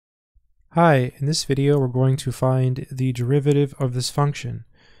Hi, in this video we're going to find the derivative of this function,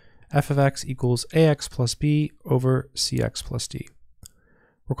 f of x equals ax plus b over cx plus d.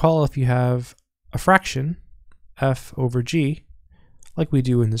 Recall if you have a fraction, f over g, like we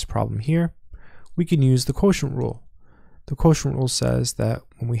do in this problem here, we can use the quotient rule. The quotient rule says that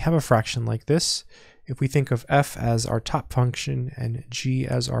when we have a fraction like this, if we think of f as our top function and g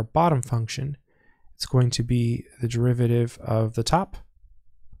as our bottom function, it's going to be the derivative of the top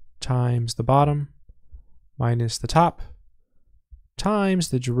times the bottom minus the top times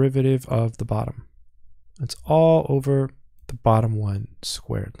the derivative of the bottom. It's all over the bottom one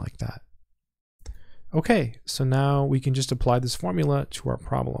squared like that. Okay, so now we can just apply this formula to our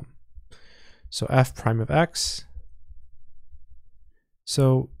problem. So f prime of x.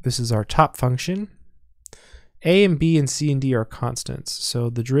 So this is our top function. A and b and c and d are constants. So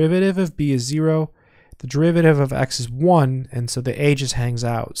the derivative of b is 0. The derivative of x is 1, and so the a just hangs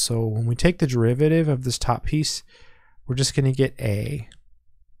out. So when we take the derivative of this top piece, we're just going to get a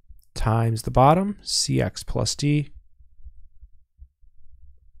times the bottom, cx plus d,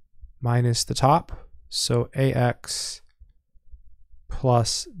 minus the top, so ax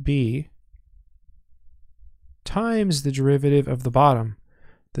plus b, times the derivative of the bottom.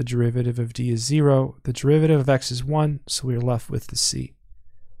 The derivative of d is 0. The derivative of x is 1, so we're left with the c.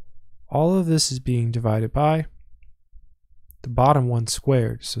 All of this is being divided by the bottom one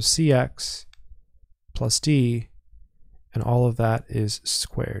squared, so cx plus d, and all of that is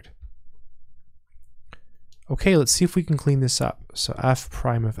squared. Okay, let's see if we can clean this up. So f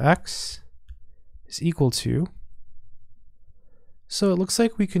prime of x is equal to, so it looks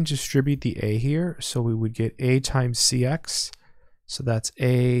like we can distribute the a here, so we would get a times cx, so that's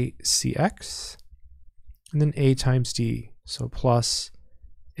a cx, and then a times d, so plus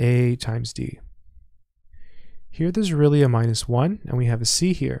a times d. Here there's really a minus 1, and we have a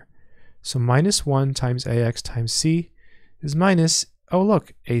c here. So minus 1 times ax times c is minus, oh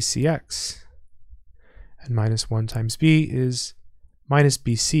look, acx. And minus 1 times b is minus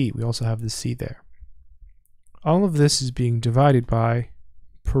bc. We also have the c there. All of this is being divided by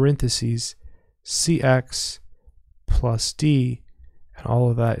parentheses cx plus d, and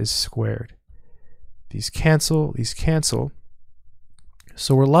all of that is squared. These cancel, these cancel.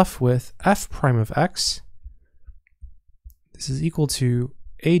 So we're left with f prime of x. This is equal to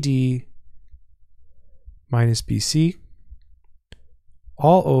AD minus BC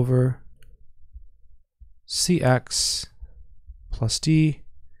all over CX plus D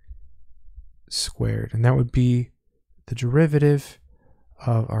squared. And that would be the derivative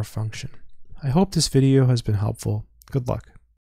of our function. I hope this video has been helpful. Good luck.